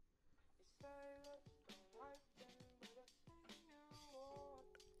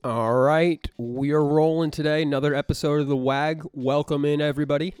All right, we are rolling today. Another episode of the WAG. Welcome in,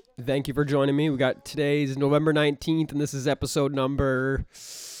 everybody. Thank you for joining me. We got today's November 19th, and this is episode number.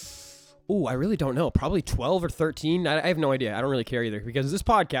 I really don't know. Probably 12 or 13. I have no idea. I don't really care either because this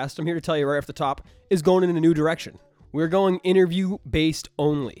podcast, I'm here to tell you right off the top, is going in a new direction. We're going interview based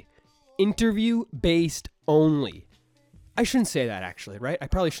only. Interview based only. I shouldn't say that actually, right? I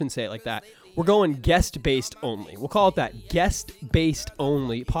probably shouldn't say it like that. We're going guest-based only. We'll call it that, guest-based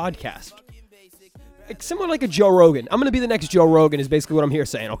only podcast. Similar like a Joe Rogan. I'm going to be the next Joe Rogan is basically what I'm here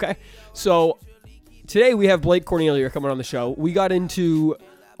saying, okay? So today we have Blake Cornelia coming on the show. We got into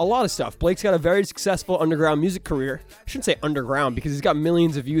a lot of stuff. Blake's got a very successful underground music career. I shouldn't say underground because he's got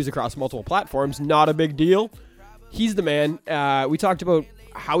millions of views across multiple platforms. Not a big deal. He's the man. We talked about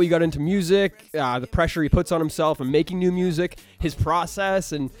how he got into music, the pressure he puts on himself and making new music, his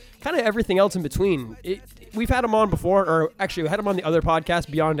process, and kind of everything else in between. We've had him on before, or actually we had him on the other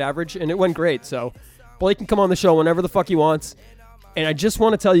podcast, Beyond Average, and it went great. So Blake can come on the show whenever the fuck he wants. And I just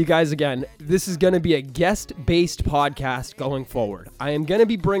want to tell you guys again, this is going to be a guest-based podcast going forward. I am going to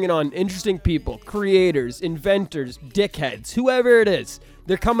be bringing on interesting people, creators, inventors, dickheads, whoever it is.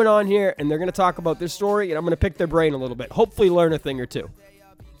 They're coming on here, and they're going to talk about their story, and I'm going to pick their brain a little bit, hopefully learn a thing or two.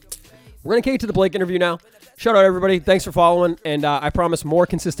 We're going to kick to the Blake interview now. Shout out, everybody. Thanks for following, and I promise more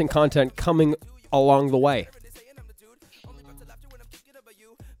consistent content coming along the way.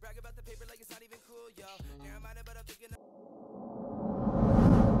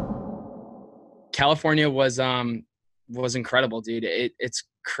 California was incredible, dude. It's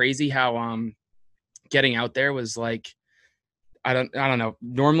crazy how getting out there was like, I don't know.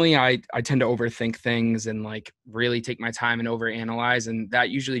 Normally I tend to overthink things and like really take my time and overanalyze. And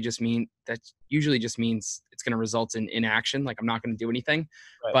that usually just means it's going to result in inaction. Like I'm not going to do anything.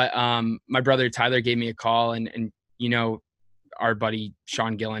 Right. But my brother Tyler gave me a call and our buddy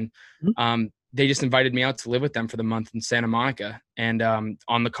Sean Gillen, they just invited me out to live with them for the month in Santa Monica. And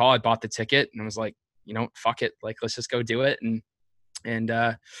on the call, I bought the ticket and I was like, fuck it. Like, let's just go do it. And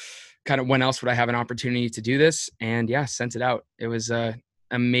kind of when else would I have an opportunity to do this? And yeah, sent it out. It was an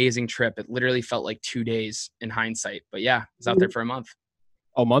amazing trip. It literally felt like 2 days in hindsight, but yeah, I was out there for a month.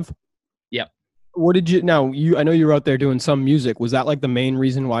 A month? Yep. What did I know you were out there doing some music. Was that like the main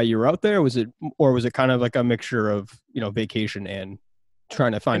reason why you were out there? Was it kind of like a mixture of, vacation and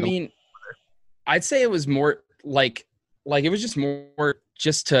trying to find I'd say it was more like it was just more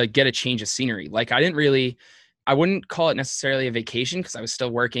just to get a change of scenery. Like I wouldn't call it necessarily a vacation because I was still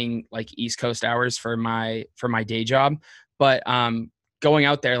working like East Coast hours for my day job. But going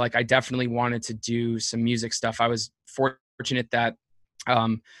out there, like I definitely wanted to do some music stuff. I was fortunate that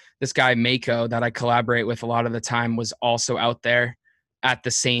this guy Mako that I collaborate with a lot of the time was also out there at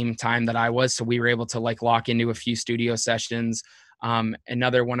the same time that I was. So we were able to like lock into a few studio sessions.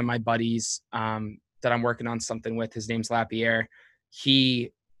 Another one of my buddies that I'm working on something with, his name's Lapierre.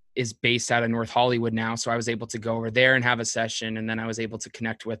 He is based out of North Hollywood now. So I was able to go over there and have a session. And then I was able to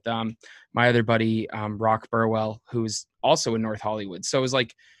connect with my other buddy, Rock Burwell, who's also in North Hollywood. So it was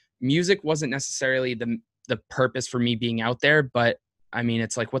like, music wasn't necessarily the purpose for me being out there. But I mean,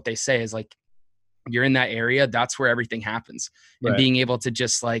 it's like what they say is like, you're in that area, that's where everything happens. Right. And being able to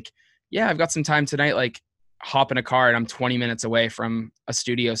just like, yeah, I've got some time tonight, like hop in a car and I'm 20 minutes away from a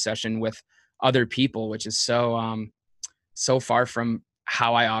studio session with other people, which is so far from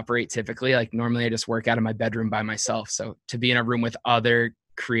how I operate typically. Like normally I just work out of my bedroom by myself. So to be in a room with other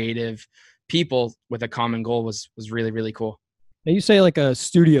creative people with a common goal was really, really cool. Now you say like a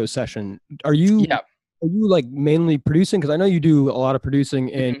studio session. Are you like mainly producing? Cause I know you do a lot of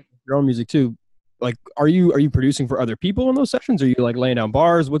producing and your own music too. Like, are you producing for other people in those sessions? Are you like laying down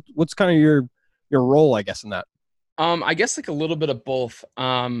bars? What's kind of your role, I guess, in that? I guess like a little bit of both.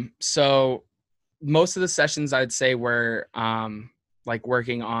 So most of the sessions I'd say were like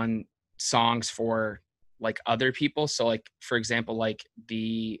working on songs for like other people. So like, for example, like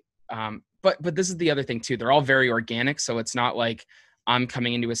but this is the other thing too. They're all very organic. So it's not like I'm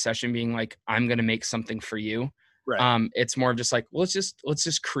coming into a session being like, I'm going to make something for you. Right. It's more of just like, well, let's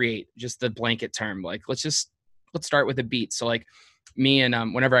just create, just the blanket term. Like, let's start with a beat. So like me and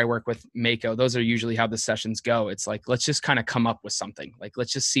whenever I work with Mako, those are usually how the sessions go. It's like, let's just kind of come up with something. Like,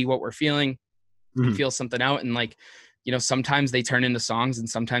 let's just see what we're feeling, feel something out. And like, sometimes they turn into songs and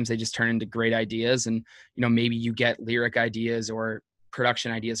sometimes they just turn into great ideas. And, maybe you get lyric ideas or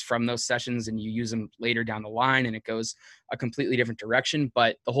production ideas from those sessions and you use them later down the line and it goes a completely different direction.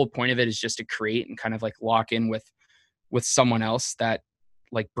 But the whole point of it is just to create and kind of like lock in with someone else that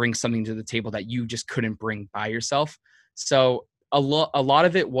like brings something to the table that you just couldn't bring by yourself. So a lot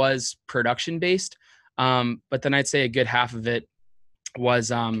of it was production based. But then I'd say a good half of it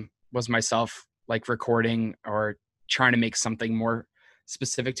was myself like recording or trying to make something more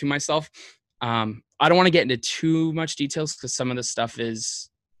specific to myself. I don't want to get into too much details because some of the stuff is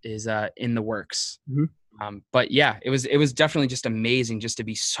in the works. Mhm. But yeah, it was definitely just amazing just to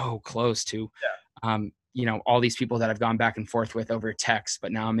be so close to, all these people that I've gone back and forth with over text,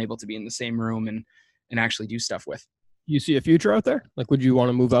 but now I'm able to be in the same room and actually do stuff with. You see a future out there? Like, would you want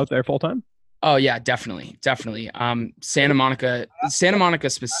to move out there full time? Oh yeah, definitely, definitely. Santa Monica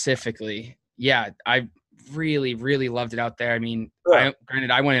specifically. Yeah, I really, really loved it out there. I mean, Yeah.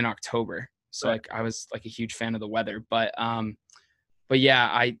 granted I went in October, so Right. like I was like a huge fan of the weather, but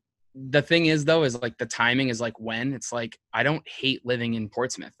yeah, the thing is though is like the timing is like when it's like I don't hate living in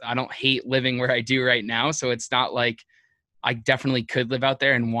Portsmouth. I don't hate living where I do right now, so it's not like I definitely could live out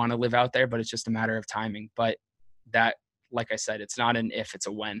there and want to live out there, but it's just a matter of timing. But that, like I said, it's not an if, it's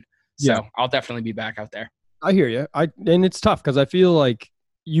a when. Yeah. So I'll definitely be back out there. I hear you. And it's tough because I feel like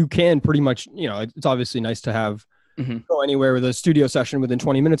you can pretty much, it's obviously nice to have Hmm. go anywhere with a studio session within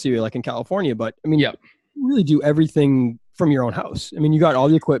 20 minutes of you, like in California. But I mean, Yep. you really do everything from your own house. I mean, you got all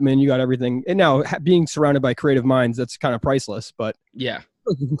the equipment, you got everything. And now being surrounded by creative minds, that's kind of priceless. But Yeah.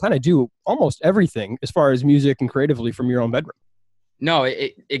 you can kind of do almost everything as far as music and creatively from your own bedroom. No,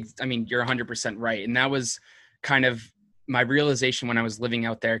 I mean, you're 100% right. And that was kind of my realization when I was living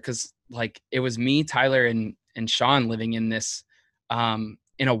out there. Cause like it was me, Tyler and Sean living in this,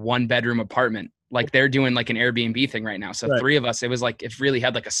 in a 1-bedroom apartment. Like they're doing like an Airbnb thing right now. So Right. 3 of us, it was like, it really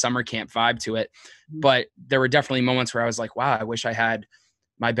had like a summer camp vibe to it. But there were definitely moments where I was like, wow, I wish I had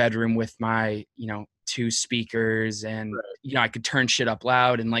my bedroom with my, 2 speakers and, I could turn shit up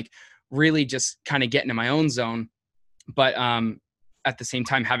loud and like really just kind of get into my own zone. But, at the same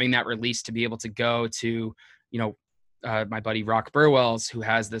time, having that release to be able to go to, my buddy Rock Burwell's, who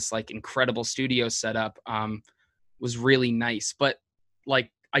has this like incredible studio setup, was really nice. But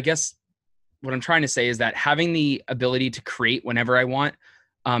like, I guess what I'm trying to say is that having the ability to create whenever I want,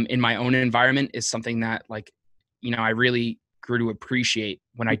 in my own environment is something that like, I really grew to appreciate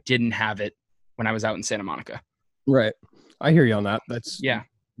when I didn't have it when I was out in Santa Monica. Right. I hear you on that. That's Yeah.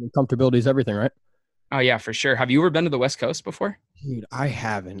 comfortability is everything, right? Oh yeah, for sure. Have you ever been to the West Coast before? Dude, I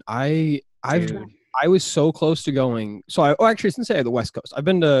haven't. I Dude. was so close to going. So actually, since I had the West Coast, I've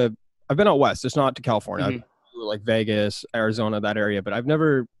been out west. It's not to California. I've Mhm. been to, like Vegas, Arizona, that area, but I've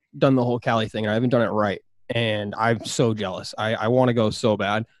never done the whole Cali thing, and I haven't done it right. And I'm so jealous. I want to go so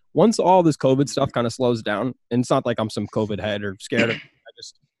bad. Once all this COVID stuff kind of slows down, and it's not like I'm some COVID head or scared of it.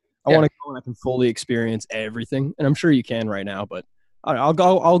 I Yeah. want to go and I can fully experience everything, and I'm sure you can right now. But I'll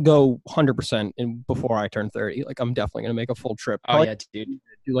go 100% in before I turn 30. Like I'm definitely gonna make a full trip. Oh Probably yeah, dude.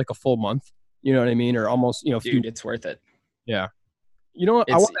 do like a full month. You know what I mean? Or almost, Dude, it's worth it. yeah. You know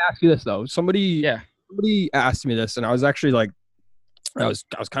what? I It's want to ask you this though. Somebody yeah. asked me this, and I was actually like, I was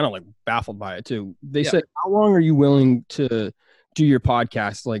kind of like baffled by it too. They Yeah. said, "How long are you willing to do your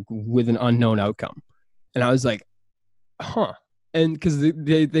podcast like with an unknown outcome?" And I was like, "Huh." And because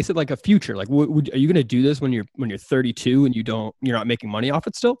they said like a future, like, are you gonna do this when you're 32 and you're not making money off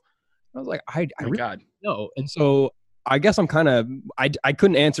it still? I was like, I Oh my really God. don't know. And so I guess I'm kind of I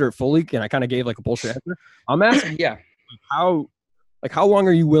couldn't answer it fully, and I kind of gave like a bullshit answer. I'm asking Yeah. how how long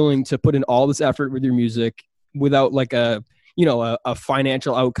are you willing to put in all this effort with your music without like a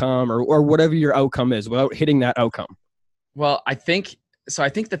financial outcome or whatever your outcome is, without hitting that outcome? Well, I think so. I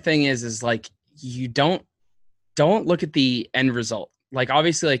think the thing is like you don't look at the end result. Like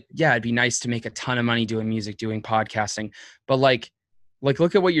obviously, like yeah, it'd be nice to make a ton of money doing music, doing podcasting, but like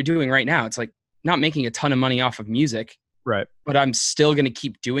look at what you're doing right now. It's like not making a ton of money off of music, Right. but I'm still going to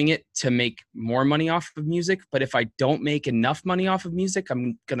keep doing it to make more money off of music. But if I don't make enough money off of music,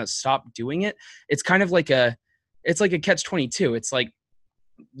 I'm going to stop doing it. It's kind of like it's like a catch 22. It's like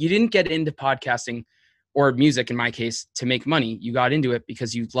you didn't get into podcasting or music in my case to make money. You got into it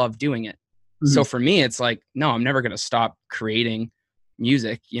because you love doing it. So for me, it's like, no, I'm never going to stop creating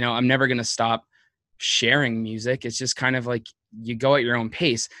music. I'm never going to stop sharing music. It's just kind of like you go at your own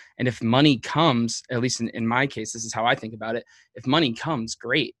pace. And if money comes, at least in my case, this is how I think about it. If money comes,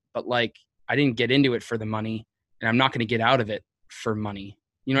 great. But like, I didn't get into it for the money and I'm not going to get out of it for money.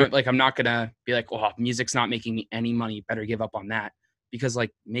 Right. Like I'm not going to be like, well, music's not making me any money. Better give up on that because like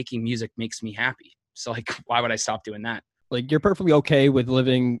making music makes me happy. So like, why would I stop doing that? Like you're perfectly okay with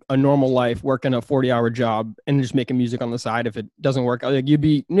living a normal life, working a 40-hour job and just making music on the side. If it doesn't work, like you'd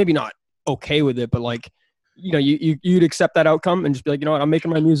be maybe not okay with it, but like, you'd accept that outcome and just be like, you know what, I'm making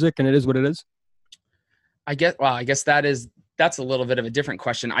my music and it is what it is. I guess that's a little bit of a different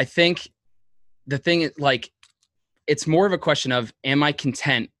question. I think the thing is like, it's more of a question of, am I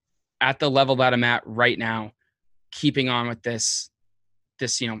content at the level that I'm at right now, keeping on with this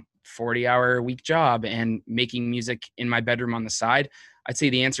this, 40-hour a week job and making music in my bedroom on the side, I'd say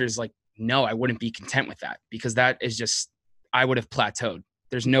the answer is like, no, I wouldn't be content with that, because that is just, I would have plateaued.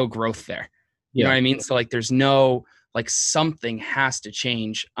 There's no growth there. You know what I mean? So like, there's no, like, something has to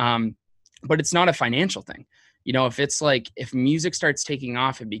change. But it's not a financial thing. If it's like, if music starts taking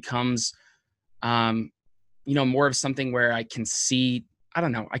off, it becomes, more of something where I can see, I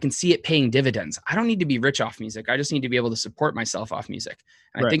don't know, I can see it paying dividends. I don't need to be rich off music. I just need to be able to support myself off music.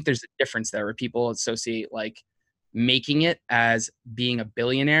 And I think there's a difference there where people associate like making it as being a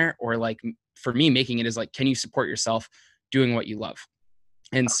billionaire, or like, for me, making it is like, can you support yourself doing what you love?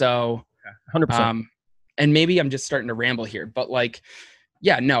 And so, 100%. And maybe I'm just starting to ramble here, but like,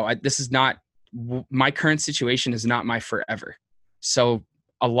 yeah, no, this is not, my current situation is not my forever. So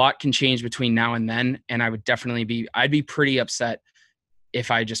a lot can change between now and then. And I would definitely I'd be pretty upset if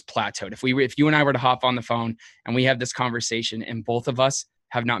I just plateaued. If you and I were to hop on the phone and we have this conversation and both of us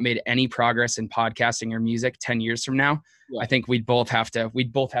have not made any progress in podcasting or music 10 years from now, I think we'd both have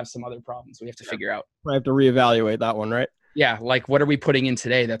some other problems we have to figure out. I have to reevaluate that one, right? Yeah. Like, what are we putting in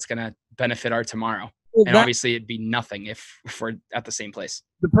today that's going to benefit our tomorrow? Well, and obviously it'd be nothing if we're at the same place.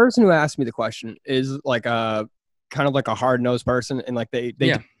 The person who asked me the question is like a kind of like a hard-nosed person, and like they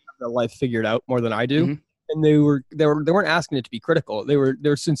have their life figured out more than I do. Mm-hmm. And they weren't asking it to be critical.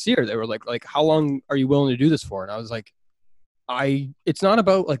 They're sincere. They were like, how long are you willing to do this for? And I was like, it's not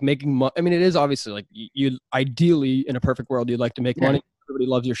about like making money. I mean, it is obviously like you ideally in a perfect world, you'd like to make money. Everybody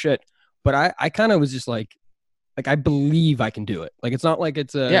loves your shit. But I kind of was just like I believe I can do it. Like, it's not like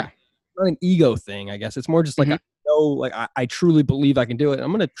it's not an ego thing, I guess. It's more just like, I know, like I truly believe I can do it. I'm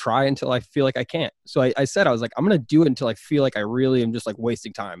going to try until I feel like I can't. So I said, I was like, I'm going to do it until I feel like I really am just like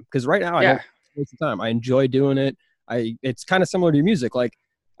wasting time. Cause right now I don't waste time. I enjoy doing it. It's kind of similar to your music. Like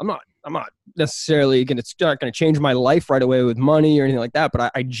I'm not necessarily it's not going to change my life right away with money or anything like that.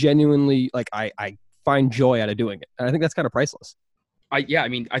 But I genuinely like, I find joy out of doing it. And I think that's kind of priceless. I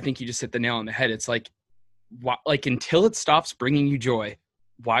mean, I think you just hit the nail on the head. It's like until it stops bringing you joy,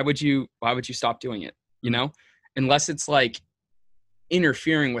 why would you stop doing it? Unless it's like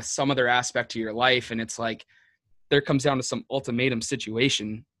interfering with some other aspect of your life. And it's like, there comes down to some ultimatum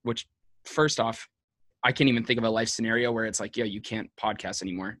situation, which first off, I can't even think of a life scenario where it's like, you can't podcast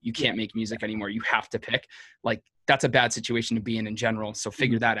anymore. You can't make music anymore. You have to pick. Like, that's a bad situation to be in general. So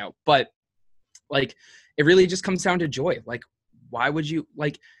figure that out. But like, it really just comes down to joy. Like, why would you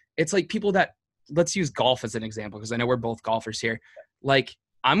like, it's like people that, let's use golf as an example, because I know we're both golfers here. Like,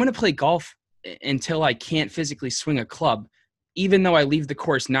 I'm going to play golf until I can't physically swing a club, even though I leave the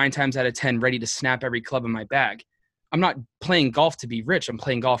course 9 times out of 10 ready to snap every club in my bag. I'm not playing golf to be rich. I'm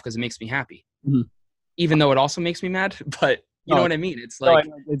playing golf because it makes me happy, even though it also makes me mad. But you know what I mean? It's like,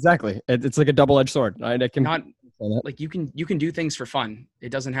 exactly. It's like a double-edged sword. I can not like you can do things for fun. It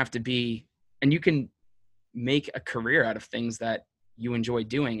doesn't have to be, and you can make a career out of things that you enjoy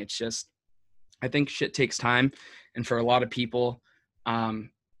doing. It's just, I think shit takes time. And for a lot of people,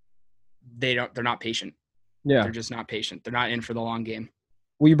 they're not patient. Yeah. They're just not patient. They're not in for the long game.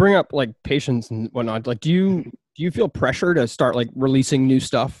 Well, you bring up like patience and whatnot. Like, do you feel pressure to start like releasing new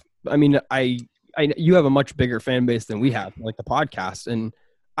stuff? I mean, you have a much bigger fan base than we have, like the podcast. And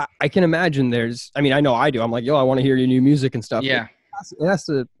I can imagine I know I do. I'm like, I want to hear your new music and stuff. Yeah. It has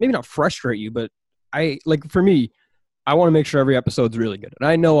to maybe not frustrate you, but for me, I want to make sure every episode's really good. And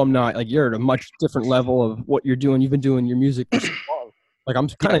I know I'm not, like, you're at a much different level of what you're doing. You've been doing your music for so long. Like, I'm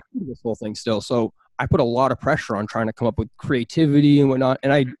kind of into this whole thing still. So I put a lot of pressure on trying to come up with creativity and whatnot.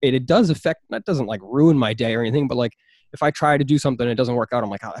 And it does affect, that doesn't like ruin my day or anything, but like if I try to do something and it doesn't work out, I'm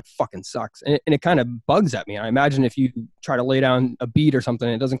like, oh, that fucking sucks. And it kind of bugs at me. I imagine if you try to lay down a beat or something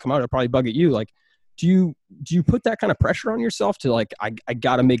and it doesn't come out, it'll probably bug at you. Like, do you put that kind of pressure on yourself to like, I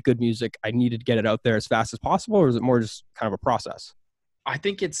got to make good music. I need to get it out there as fast as possible? Or is it more just kind of a process? I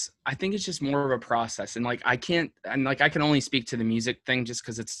think it's just more of a process. And like, I can only speak to the music thing just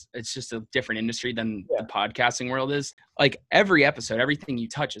because it's just a different industry than the podcasting world is. Like, every episode, everything you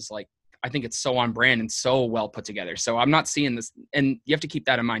touch is like, I think it's so on brand and so well put together. So I'm not seeing this, and you have to keep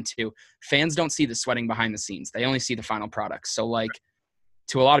that in mind too. Fans don't see the sweating behind the scenes. They only see the final product. So like,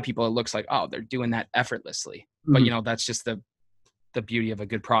 to a lot of people, it looks like, oh, they're doing that effortlessly. But that's just the beauty of a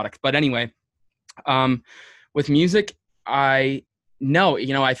good product. But anyway, with music, I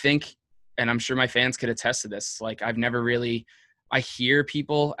think, and I'm sure my fans could attest to this, like, I hear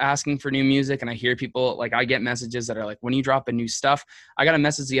people asking for new music, and I hear people, like, I get messages that are like, when you drop a new stuff. I got a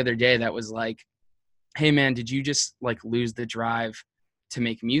message the other day that was like, hey man, did you just like lose the drive to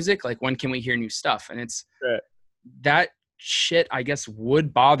make music? Like, when can we hear new stuff? And it's that shit, I guess,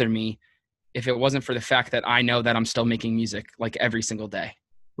 would bother me if it wasn't for the fact that I know that I'm still making music like every single day.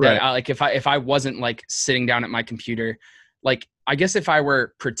 Right. That like if I wasn't like sitting down at my computer, like I guess if I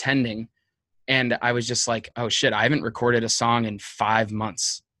were pretending and I was just like, oh shit, I haven't recorded a song in 5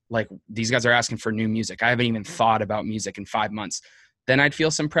 months. Like these guys are asking for new music. I haven't even thought about music in 5 months. Then I'd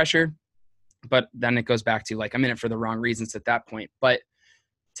feel some pressure. But then it goes back to like, I'm in it for the wrong reasons at that point. But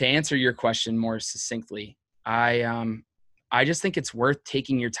to answer your question more succinctly, I just think it's worth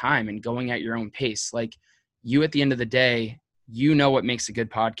taking your time and going at your own pace. Like you, at the end of the day, you know what makes a good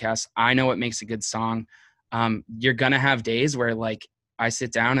podcast. I know what makes a good song. You're going to have days where like I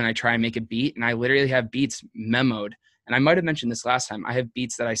sit down and I try and make a beat, and I literally have beats memoed. And I might've mentioned this last time. I have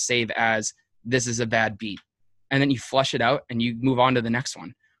beats that I save as this is a bad beat. And then you flush it out and you move on to the next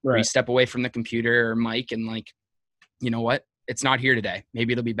one. Right. Or you step away from the computer or mic and like, you know what? It's not here today.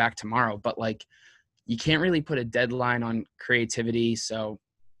 Maybe it'll be back tomorrow. But like, you can't really put a deadline on creativity. So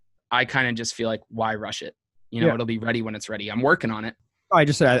I kind of just feel like, why rush it? You know, it'll be ready when it's ready. I'm working on it. I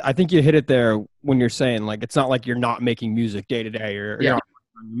just said, I think you hit it there when you're saying like, it's not like you're not making music day to day or you're not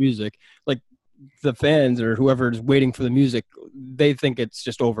making music. Like the fans or whoever is waiting for the music, they think it's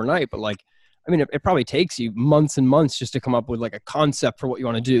just overnight. But like, I mean, it probably takes you months and months just to come up with like a concept for what you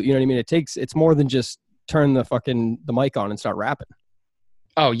want to do. You know what I mean? It's more than just turn the mic on and start rapping.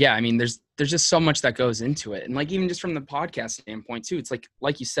 Oh yeah. I mean, there's just so much that goes into it. And like, even just from the podcast standpoint too, it's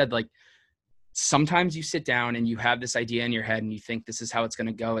like you said, like sometimes you sit down and you have this idea in your head and you think this is how it's going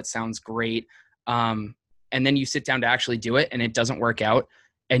to go. It sounds great. And then you sit down to actually do it and it doesn't work out.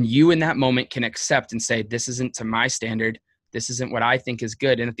 And you in that moment can accept and say, this isn't to my standard. This isn't what I think is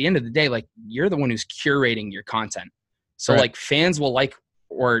good. And at the end of the day, like you're the one who's curating your content. So like fans will like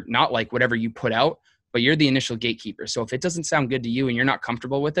or not like whatever you put out, but you're the initial gatekeeper. So if it doesn't sound good to you and you're not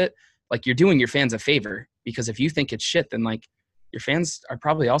comfortable with it, like you're doing your fans a favor, because if you think it's shit, then like your fans are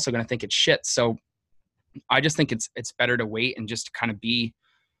probably also going to think it's shit. So I just think it's better to wait and just kind of be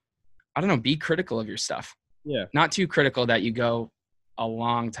critical of your stuff. Yeah. Not too critical that you go a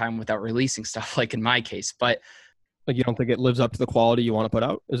long time without releasing stuff, like in my case, but like you don't think it lives up to the quality you want to put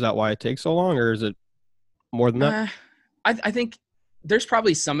out? Is that why it takes so long, or is it more than that? I think there's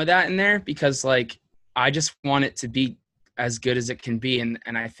probably some of that in there, because like I just want it to be as good as it can be. And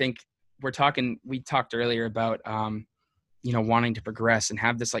I think we talked earlier about you know, wanting to progress and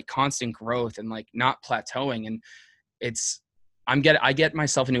have this like constant growth and like not plateauing. And I get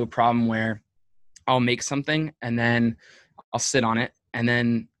myself into a problem where I'll make something and then I'll sit on it, and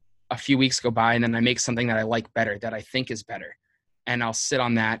then a few weeks go by and then I make something that I like better, that I think is better. And I'll sit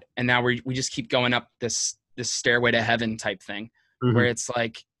on that. And now we just keep going up this stairway to heaven type thing, where it's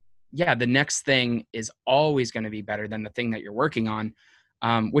like, yeah, the next thing is always going to be better than the thing that you're working on.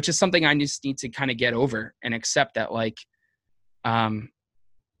 Which is something I just need to kind of get over and accept that like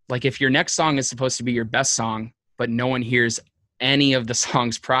if your next song is supposed to be your best song, but no one hears any of the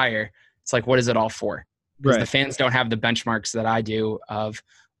songs prior, it's like, what is it all for? Because the fans don't have the benchmarks that I do of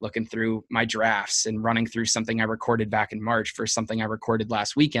looking through my drafts and running through something I recorded back in March for something I recorded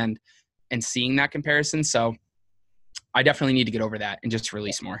last weekend and seeing that comparison. So I definitely need to get over that and just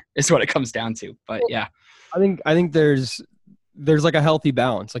release more is what it comes down to. But yeah, I think there's like a healthy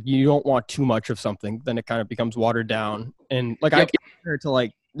balance. Like you don't want too much of something, then it kind of becomes watered down. And like I compare it to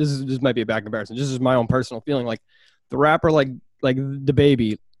like, this might be a bad comparison. This is my own personal feeling. Like the rapper, like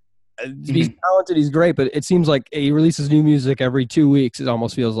DaBaby, he's talented, he's great, but it seems like he releases new music every 2 weeks. It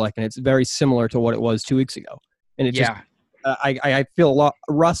almost feels like, and it's very similar to what it was 2 weeks ago. And it just, I feel a lot.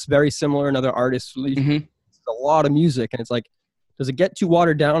 Russ, very similar. Another artist released a lot of music, and it's like, does it get too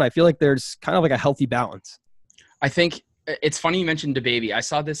watered down? I feel like there's kind of like a healthy balance. I think it's funny you mentioned DaBaby. I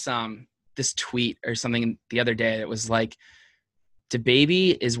saw this this tweet or something the other day that was like,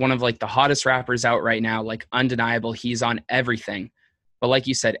 DaBaby is one of like the hottest rappers out right now, like undeniable. He's on everything. But like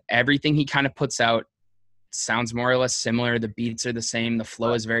you said, everything he kind of puts out sounds more or less similar. The beats are the same. The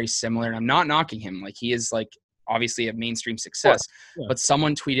flow is very similar. And I'm not knocking him. Like he is like obviously a mainstream success. Yeah. But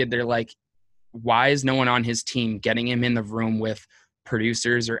someone tweeted, they're like, why is no one on his team getting him in the room with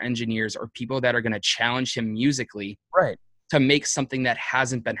producers or engineers or people that are going to challenge him musically to make something that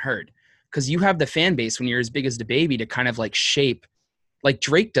hasn't been heard? Because you have the fan base when you're as big as DaBaby to kind of like shape. Like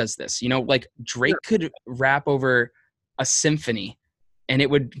Drake does this, you know, like Drake could rap over a symphony and it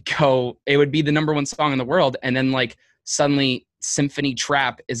would be the number one song in the world. And then like suddenly symphony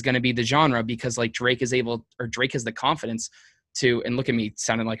trap is going to be the genre because like Drake has the confidence to, and look at me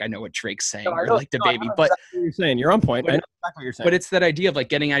sounding like I know what Drake's saying or like DaBaby, but exactly what you're saying, you're on point. I know exactly what you're saying. But it's that idea of like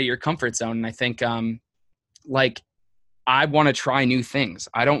getting out of your comfort zone. And I think like I want to try new things.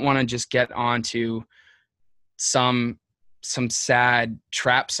 I don't want to just get onto some some sad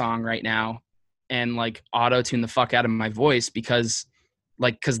trap song right now and like auto tune the fuck out of my voice because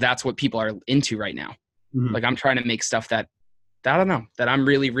that's what people are into right now. Mhm. Like I'm trying to make stuff that I don't know, that I'm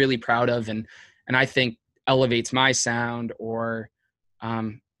really, really proud of. And I think elevates my sound or, I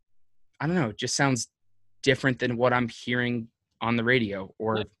don't know, just sounds different than what I'm hearing on the radio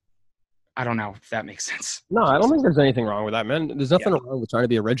or I don't know if that makes sense. No, I don't think there's anything wrong with that, man. There's nothing Yeah. wrong with trying to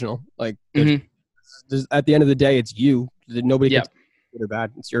be original. Like, Mhm. at the end of the day, it's you. Nobody can Yep. tell you good or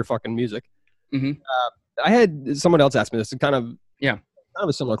bad. It's your fucking music. Mhm. I had someone else ask me this, kind of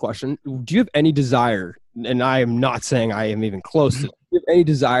a similar question. Do you have any desire? And I am not saying I am even close to. Do you have any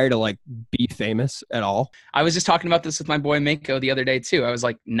desire to like be famous at all? I was just talking about this with my boy Mako the other day too. I was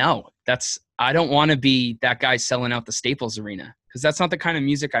like, no, I don't want to be that guy selling out the Staples Arena because that's not the kind of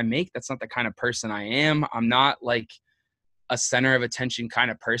music I make. That's not the kind of person I am. I'm not like a center of attention kind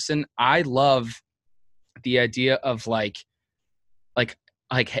of person. I love the idea of like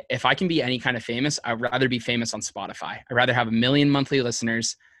if I can be any kind of famous, I'd rather be famous on Spotify. I'd rather have 1 million monthly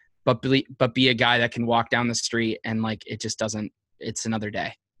listeners, but be a guy that can walk down the street and like it just doesn't. It's another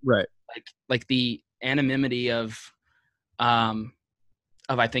day. Right. Like the anonymity of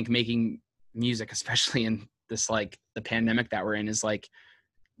I think making music, especially in this like the pandemic that we're in, is like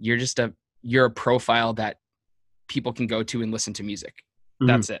you're a profile that people can go to and listen to music. Mhm.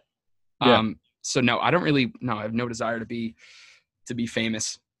 That's it. Yeah. So no, I have no desire to be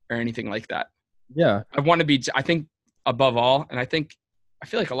famous or anything like that. Yeah. I want to be, I think above all, and I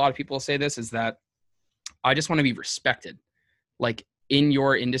feel like a lot of people say this, is that I just want to be respected. Like in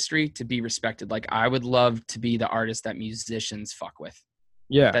your industry, to be respected. Like I would love to be the artist that musicians fuck with.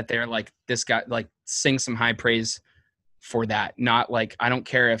 Yeah. That they're like, this guy, like sing some high praise for that. Not like, I don't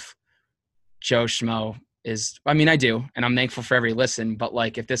care if Joe Schmo is, I mean, I do, and I'm thankful for every listen, but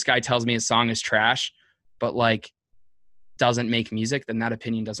like if this guy tells me his song is trash, but like doesn't make music, then that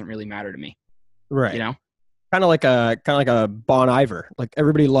opinion doesn't really matter to me. Right. You know? Kind of like a Bon Iver. Like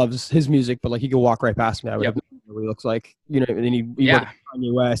everybody loves his music, but like he could walk right past me. I would have no idea what he looks like. You know, and then he worked with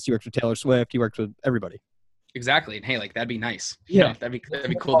Kanye West, he worked with Taylor Swift, he worked with everybody. Exactly. And hey, like that'd be nice. Yeah. You know, that'd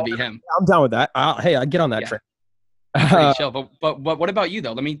be cool to be him. I'm down with that. Hey, I get on that train. Pretty chill. But what about you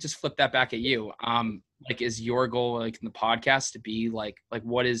though? Let me just flip that back at you. Like is your goal like in the podcast to be like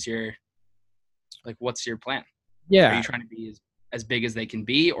what is your what's your plan? Yeah. Are you trying to be as big as they can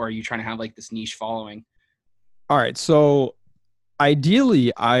be, or are you trying to have like this niche following? All right. So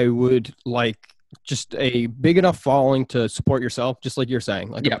ideally I would like just a big enough following to support yourself, just like you're saying.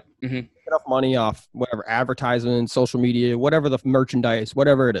 Like enough money off whatever advertisements, social media, whatever the merchandise,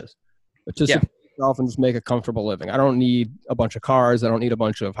 whatever it is. But just support yourself and just make a comfortable living. I don't need a bunch of cars. I don't need a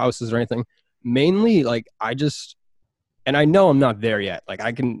bunch of houses or anything. Mainly, like and I know I'm not there yet. Like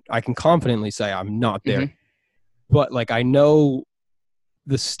I can confidently say I'm not there. But like I know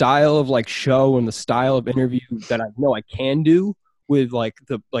the style of like show and the style of interview that I know I can do with like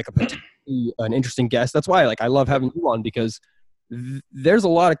an interesting guest. That's why like I love having you on, because there's a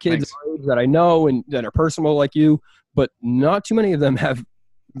lot of kids that I know and that are personal like you, but not too many of them have,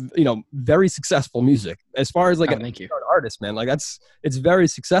 you know, very successful music as far as like an artist, man. Like it's very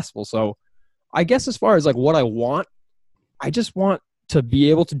successful. So I guess as far as like what I want, I just want to be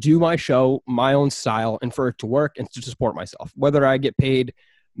able to do my show, my own style, and for it to work and to support myself. Whether I get paid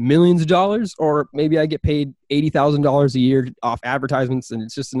millions of dollars or maybe I get paid $80,000 a year off advertisements and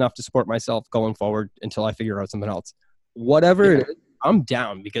it's just enough to support myself going forward until I figure out something else. Whatever it is, I'm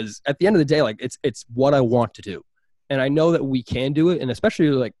down, because at the end of the day, like it's what I want to do. And I know that we can do it. And especially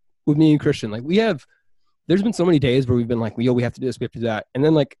like with me and Christian, like there's been so many days where we've been like, we have to do this, we have to do that. And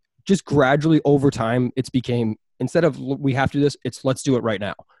then like just gradually over time, it's became, instead of we have to do this, it's let's do it right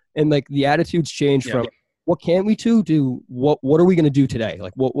now. And like the attitudes change from what can we do what are we going to do today?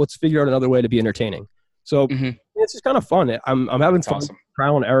 Like let's figure out another way to be entertaining. So it's just kind of fun. I'm having fun,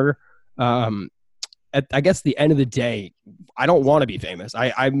 trial and error. At I guess the end of the day, I don't want to be famous.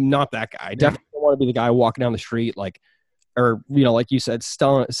 I'm not that guy. I definitely don't want to be the guy walking down the street or you know, like you said,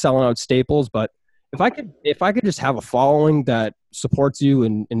 selling out Staples. But if I could just have a following that supports you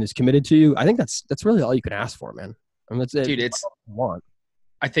and is committed to you, I think that's really all you can ask for, man. I mean, that's it. Dude,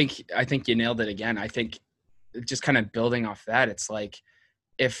 I think you nailed it again. I think just kind of building off that, it's like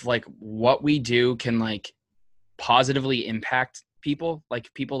if like what we do can like positively impact people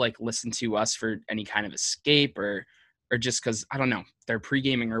like listen to us for any kind of escape or just because I don't know, they're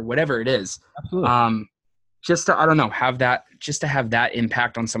pre-gaming or whatever it is. Absolutely. Just to, I don't know, have that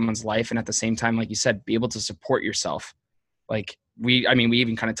impact on someone's life. And at the same time, like you said, be able to support yourself. Like we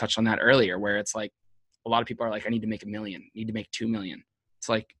even kind of touched on that earlier, where it's like a lot of people are like, I need to make 1 million, need to make 2 million. It's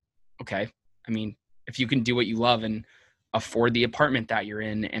like, okay. I mean, if you can do what you love and afford the apartment that you're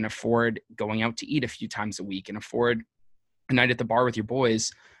in and afford going out to eat a few times a week and afford a night at the bar with your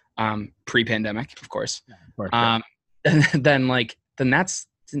boys, pre-pandemic, of course. Yeah, of course, yeah. Then that's,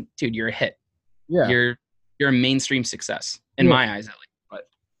 dude, you're a hit. Yeah. You're a mainstream success in my eyes, at least.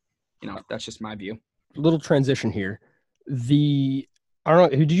 But that's just my view. Little transition here. I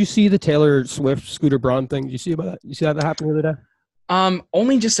don't know. Did you see the Taylor Swift Scooter Braun thing? Did you see about that? You see that happened the other day?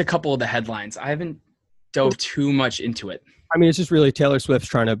 Only just a couple of the headlines. I haven't dove too much into it. I mean, it's just really Taylor Swift's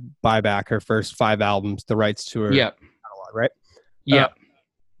trying to buy back her first 5 albums, the rights to her catalog, right? Yeah.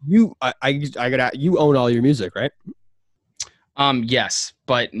 You own all your music, right? Yes,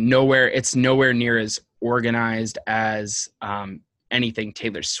 but it's nowhere near as organized as anything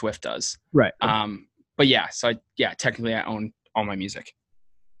Taylor Swift does. Right. But yeah, technically I own all my music.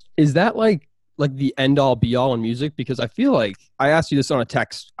 Is that like the end all be all in music? Because I feel like I asked you this on a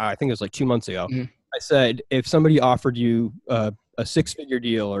text, I think it was like 2 months ago. Mm-hmm. I said, if somebody offered you a 6-figure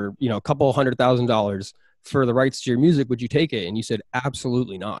deal or, a couple $100,000 for the rights to your music, would you take it? And you said,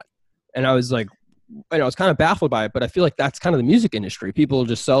 absolutely not. And I was like, I was kind of baffled by it, but I feel like that's kind of the music industry. People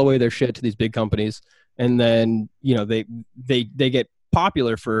just sell away their shit to these big companies. And then, they get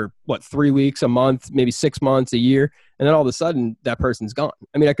popular for 3 weeks, a month, maybe 6 months, a year. And then all of a sudden that person's gone.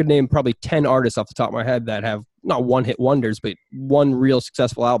 I mean, I could name probably 10 artists off the top of my head that have not one hit wonders, but one real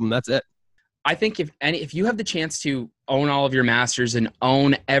successful album. That's it. I think if you have the chance to own all of your masters and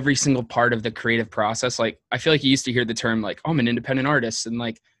own every single part of the creative process, like I feel like you used to hear the term like, oh, I'm an independent artist. And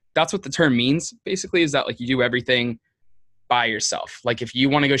like, that's what the term means basically, is that like you do everything by yourself. Like if you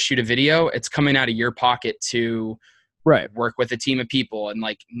want to go shoot a video, it's coming out of your pocket to work with a team of people. And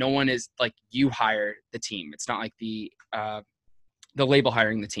like, no one is like, you hire the team. It's not like the label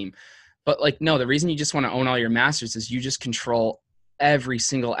hiring the team, but like, no, the reason you just want to own all your masters is you just control every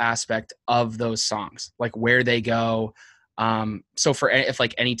single aspect of those songs, like where they go. So if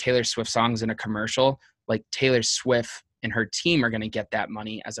like any Taylor Swift songs in a commercial, like Taylor Swift and her team are going to get that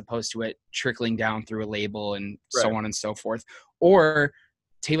money as opposed to it trickling down through a label and so on and so forth. Or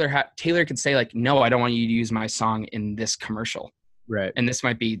Taylor could say like, no, I don't want you to use my song in this commercial. Right. And this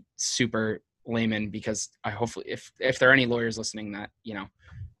might be super layman because I hopefully if there are any lawyers listening that,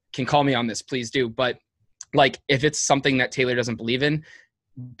 can call me on this, please do. But like if it's something that Taylor doesn't believe in,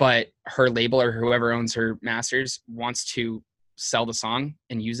 but her label or whoever owns her masters wants to sell the song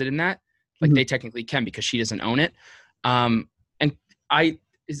and use it in that, like they technically can because she doesn't own it. And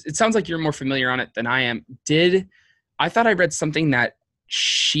it sounds like you're more familiar on it than I am. I thought I read something that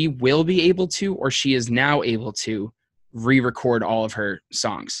she will be able to, or she is now able to re-record all of her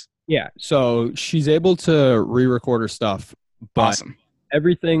songs. Yeah. So she's able to re-record her stuff, but awesome.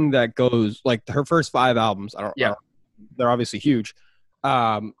 Everything that goes, like her first 5 albums, they're obviously huge.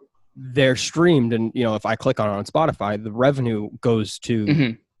 They're streamed, and if I click on Spotify, the revenue goes to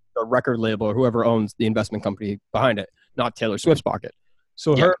the record label or whoever owns the investment company behind it, not Taylor Swift's pocket.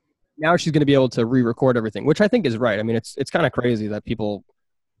 So now she's going to be able to re-record everything, which I think is right. I mean, it's kind of crazy that people.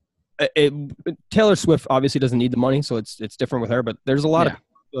 Taylor Swift obviously doesn't need the money, so it's different with her. But there's a lot of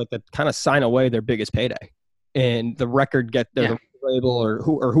people that kind of sign away their biggest payday, and the record the label or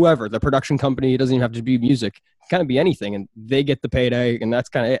whoever, the production company, it doesn't even have to be music, it can kind of be anything, and they get the payday, and that's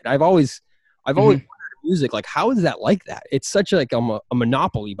kind of it. I've always wondered in music, like how is that like that? It's such like a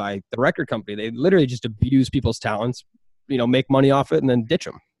monopoly by the record company. They literally just abuse people's talents, make money off it and then ditch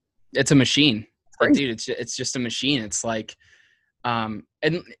them. It's a machine. Like, dude, it's just a machine. It's like, and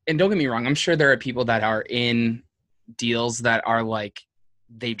don't get me wrong, I'm sure there are people that are in deals that are like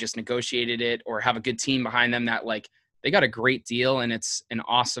they've just negotiated it or have a good team behind them that like they got a great deal and it's an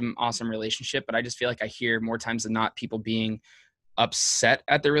awesome relationship. But I just feel like I hear more times than not people being upset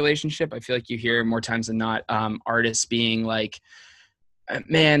at the relationship. I feel like you hear more times than not artists being like,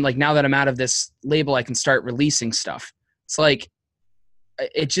 man, like now that I'm out of this label, I can start releasing stuff. It's like,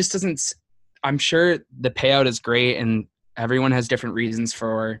 it just doesn't, I'm sure the payout is great and everyone has different reasons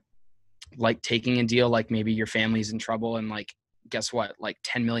for like taking a deal. Like maybe your family's in trouble and like, guess what? Like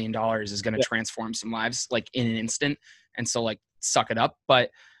 $10 million is going to transform some lives like in an instant. And so like suck it up.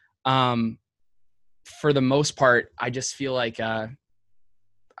 But for the most part, I just feel like, I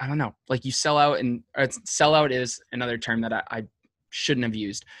don't know, like you sell out, and sell out is another term that I shouldn't have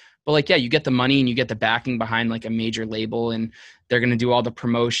used. But like, yeah, you get the money and you get the backing behind like a major label, and they're going to do all the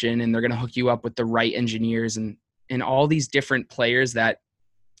promotion and they're going to hook you up with the right engineers and all these different players that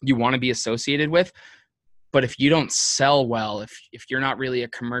you want to be associated with. But if you don't sell well, if you're not really a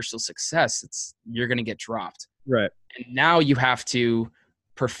commercial success, you're going to get dropped. Right. And now you have to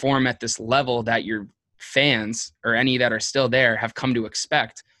perform at this level that your fans or any that are still there have come to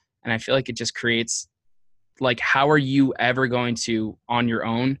expect. And I feel like it just creates like, how are you ever going to, on your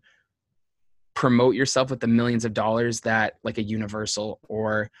own, promote yourself with the millions of dollars that like a Universal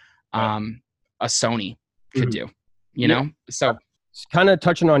or a Sony could Mhm. do, Yeah. So Kind of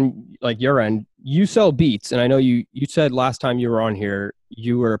touching on like your end, you sell beats, and I know you said last time you were on here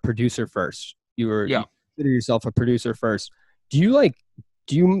you were a producer first. You yeah. consider yourself a producer first. Do you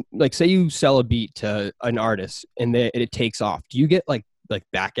say you sell a beat to an artist and it takes off? Do you get like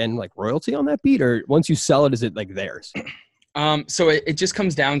back end like royalty on that beat, or once you sell it, is it like theirs? So it just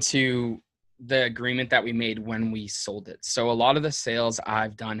comes down to the agreement that we made when we sold it. So a lot of the sales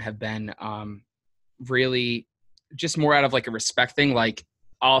I've done have been really just more out of like a respect thing. Like,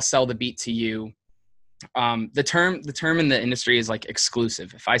 I'll sell the beat to you. The term in the industry is like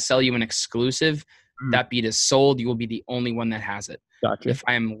exclusive. If I sell you an exclusive, Mm. that beat is sold. You will be the only one that has it. Gotcha. If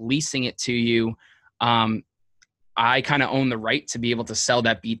I am leasing it to you, I kind of own the right to be able to sell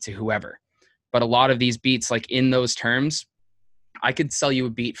that beat to whoever. But a lot of these beats, like in those terms, I could sell you a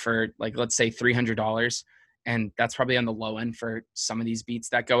beat for like, let's say $300. And that's probably on the low end for some of these beats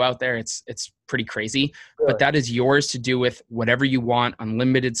that go out there. It's pretty crazy, Really? but that is yours to do with whatever you want,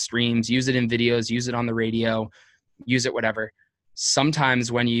 unlimited streams, use it in videos, use it on the radio, use it, whatever.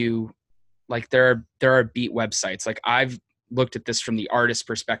 Sometimes when you like, there are beat websites. Like, I've looked at this from the artist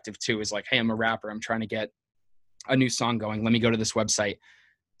perspective too, is like, hey, I'm a rapper. I'm trying to get a new song going. Let me go to this website.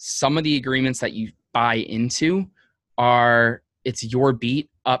 Some of the agreements that you buy into are, it's your beat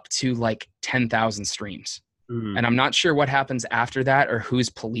up to like 10,000 streams. Mm. And I'm not sure what happens after that or who's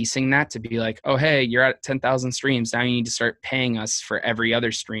policing that to be like, oh, hey, you're at 10,000 streams. Now you need to start paying us for every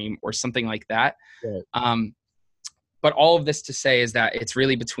other stream or something like that. Right. But all of this to say is that it's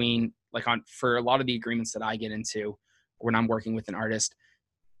really between like for a lot of the agreements that I get into when I'm working with an artist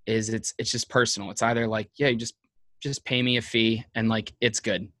is it's just personal. It's either like, yeah, you just pay me a fee and like, it's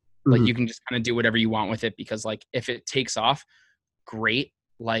good. Mm-hmm. Like, you can just kind of do whatever you want with it, because like, if it takes off, great.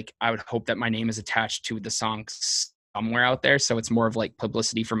 Like, I would hope that my name is attached to the song somewhere out there. So it's more of like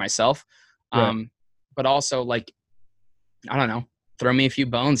publicity for myself. Right. But also like, I don't know, throw me a few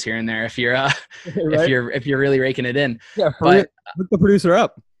bones here and there if you're, Right? if you're really raking it in. Yeah. But, Hook the producer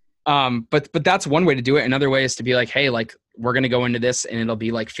up. but that's one way to do it. Another way is to be like, hey, like, we're going to go into this and it'll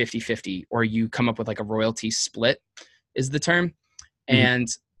be like 50-50, or you come up with like a royalty split is the term. Mm-hmm. And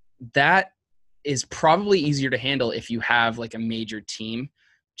that is probably easier to handle if you have like a major team,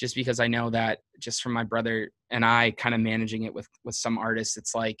 just because I know that just from my brother and I kind of managing it with some artists,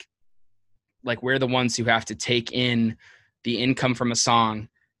 it's like we're the ones who have to take in the income from a song,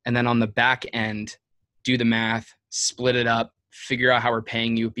 and then on the back end, do the math, split it up, figure out how we're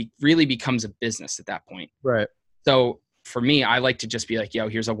paying you. It really becomes a business at that point. Right. So for me, I like to just be like, yo,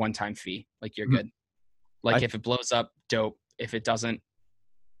 here's a one-time fee. Like, you're good. Like, if it blows up, dope. If it doesn't,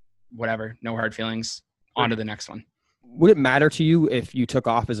 whatever, no hard feelings, on to the next one. Would it matter to you if you took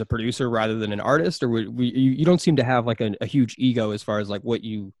off as a producer rather than an artist, or you don't seem to have like a huge ego as far as like what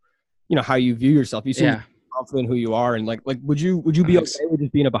how you view yourself? You seem confident who you are, and like would you be okay with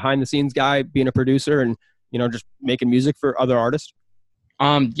just being a behind the scenes guy, being a producer, and just making music for other artists?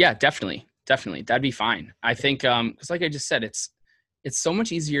 Yeah, definitely. That'd be fine. I think because like I just said, it's so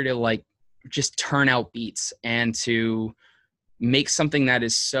much easier to like just turn out beats and to make something that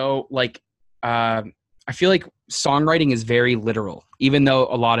is so like I feel like songwriting is very literal, even though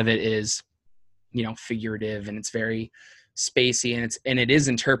a lot of it is figurative and it's very spacey and it is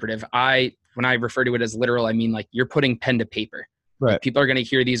interpretive. When I refer to it as literal, I mean like you're putting pen to paper. Right. Like, people are going to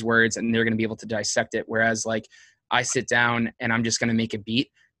hear these words and they're going to be able to dissect it. Whereas like I sit down and I'm just going to make a beat,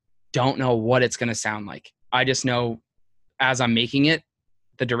 don't know what it's going to sound like. I just know as I'm making it,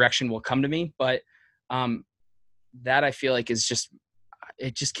 the direction will come to me. But that I feel like is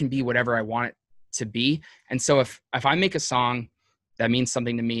it just can be whatever I want it to be. And so if I make a song that means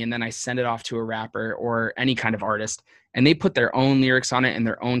something to me and then I send it off to a rapper or any kind of artist and they put their own lyrics on it and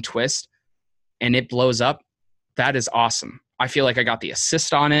their own twist and it blows up, that is awesome. I feel like I got the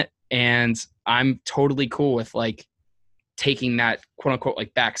assist on it and I'm totally cool with like taking that quote unquote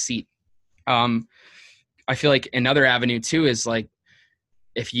like back seat. I feel like another avenue too is like,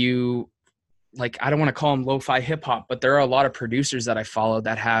 if you like, I don't want to call them lo-fi hip hop, but there are a lot of producers that I follow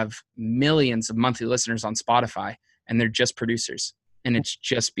that have millions of monthly listeners on Spotify and they're just producers and it's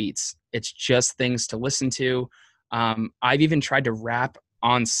just beats. It's just things to listen to. I've even tried to rap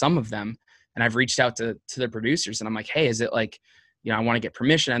on some of them and I've reached out to the producers and I'm like, hey, is it like, I want to get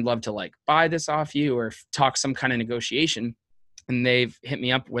permission. I'd love to like buy this off you or talk some kind of negotiation. And they've hit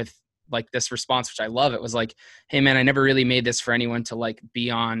me up with like this response, which I love. It was like, hey man, I never really made this for anyone to like be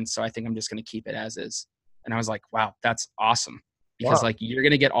on. So I think I'm just going to keep it as is. And I was like, wow, that's awesome. Because like, you're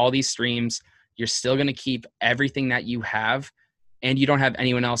going to get all these streams. You're still going to keep everything that you have, and you don't have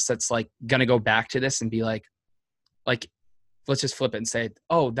anyone else that's like going to go back to this and be like, let's just flip it and say,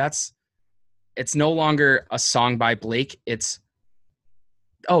 oh, it's no longer a song by Blake. It's,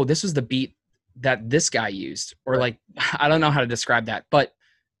 oh, this was the beat that this guy used, or like, I don't know how to describe that, but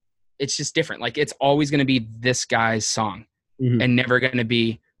it's just different. Like, it's always going to be this guy's song and never going to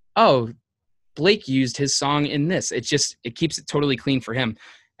be, oh, Blake used his song in this. It keeps it totally clean for him.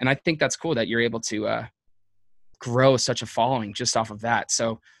 And I think that's cool that you're able to grow such a following just off of that.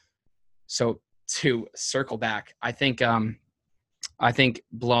 So to circle back, I think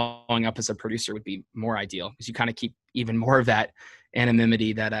blowing up as a producer would be more ideal, because you kind of keep even more of that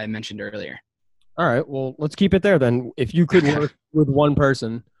anonymity that I mentioned earlier. All right. Well, let's keep it there then. If you could work with one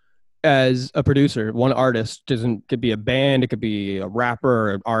person as a producer, one artist, could be a band, it could be a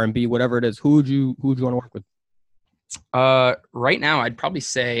rapper, or R&B, whatever it is, who would you want to work with? Right now, I'd probably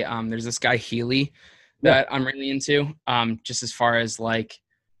say there's this guy Healy that I'm really into. Just as far as like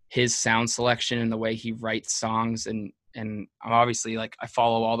his sound selection and the way he writes songs, and I'm obviously like, I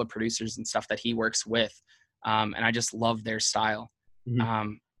follow all the producers and stuff that he works with, and I just love their style.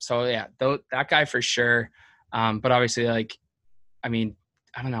 So yeah, that guy for sure. But obviously, like, I mean,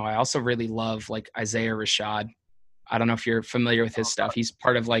 I don't know. I also really love like Isaiah Rashad. I don't know if you're familiar with his stuff. He's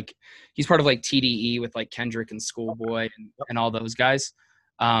part of like TDE with like Kendrick and Schoolboy and all those guys.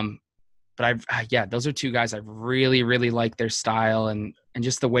 But those are two guys I really, really like their style and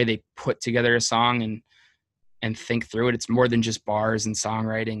just the way they put together a song and think through it. It's more than just bars and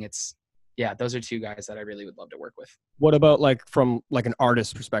songwriting. Those are two guys that I really would love to work with. What about like from like an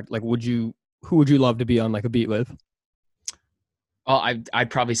artist perspective? Like, who would you love to be on like a beat with? Well, I'd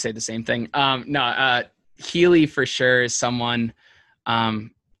probably say the same thing. Healy for sure is someone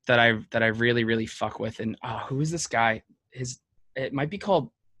that I really, really fuck with. And who is this guy? It might be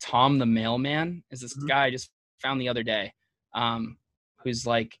called Tom the Mailman. Is this guy I just found the other day? Who's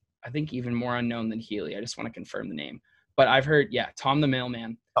like, I think even more unknown than Healy. I just want to confirm the name. But I've heard, Tom the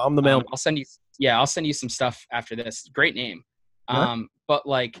Mailman. Tom the Mailman. I'll send you some stuff after this. Great name. But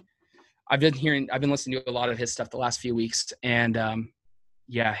like, I've been listening to a lot of his stuff the last few weeks, and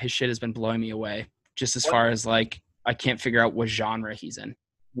his shit has been blowing me away. Just as far as like, I can't figure out what genre he's in.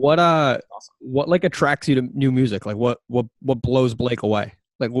 What like attracts you to new music? Like what blows Blake away?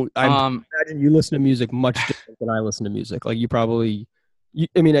 Like I imagine you listen to music much different than I listen to music. Like you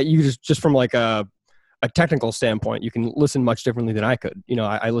just from like a technical standpoint, you can listen much differently than I could. You know,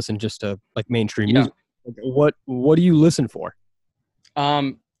 I listen just to like mainstream music. Like, what do you listen for?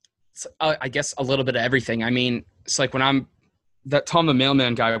 So, I guess a little bit of everything. I mean, it's like when I'm that Tom the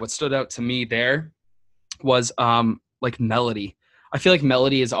Mailman guy, what stood out to me there was like melody. I feel like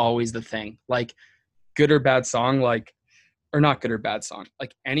melody is always the thing. Like good or bad song, or not good or bad song.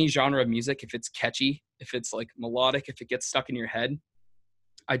 Like any genre of music, if it's catchy, if it's like melodic, if it gets stuck in your head,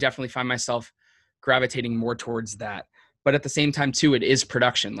 I definitely find myself gravitating more towards that. But at the same time too, it is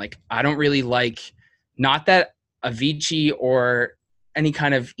production. Like I don't really like, not that Avicii or any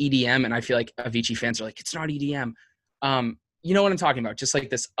kind of EDM, and I feel like Avicii fans are like, it's not EDM. You know what I'm talking about? Just like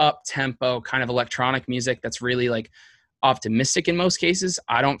this up tempo kind of electronic music that's really like optimistic in most cases.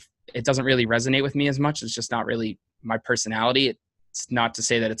 It doesn't really resonate with me as much. It's just not really my personality. It's not to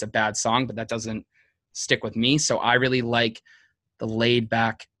say that it's a bad song, but that doesn't stick with me. So I really like the laid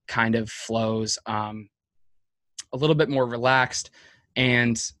back kind of flows, a little bit more relaxed,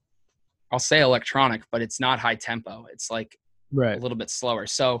 and I'll say electronic, but it's not high tempo. It's like a little bit slower.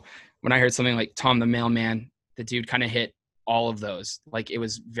 So when I heard something like Tom the Mailman, the dude kind of hit all of those. Like it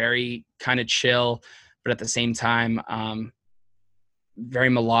was very kind of chill, but at the same time, very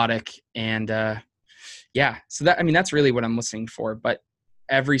melodic. And so that's really what I'm listening for. But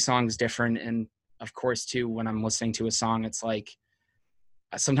every song is different. And of course too, when I'm listening to a song, it's like,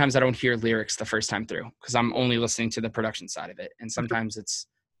 sometimes I don't hear lyrics the first time through because I'm only listening to the production side of it. And sometimes it's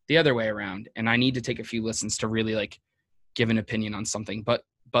the other way around. And I need to take a few listens to really like give an opinion on something. But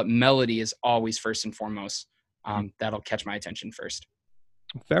melody is always first and foremost. That'll catch my attention first.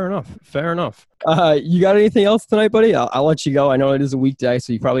 Fair enough. You got anything else tonight, buddy? I'll let you go. I know it is a weekday,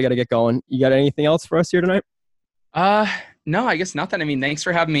 so you probably got to get going. You got anything else for us here tonight? No, I guess nothing. I mean, thanks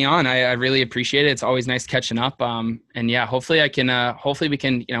for having me on. I really appreciate it. It's always nice catching up. And yeah, hopefully we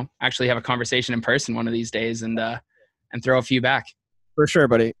can, actually have a conversation in person one of these days and throw a few back. For sure,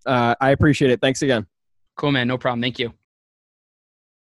 buddy. I appreciate it. Thanks again. Cool, man. No problem. Thank you.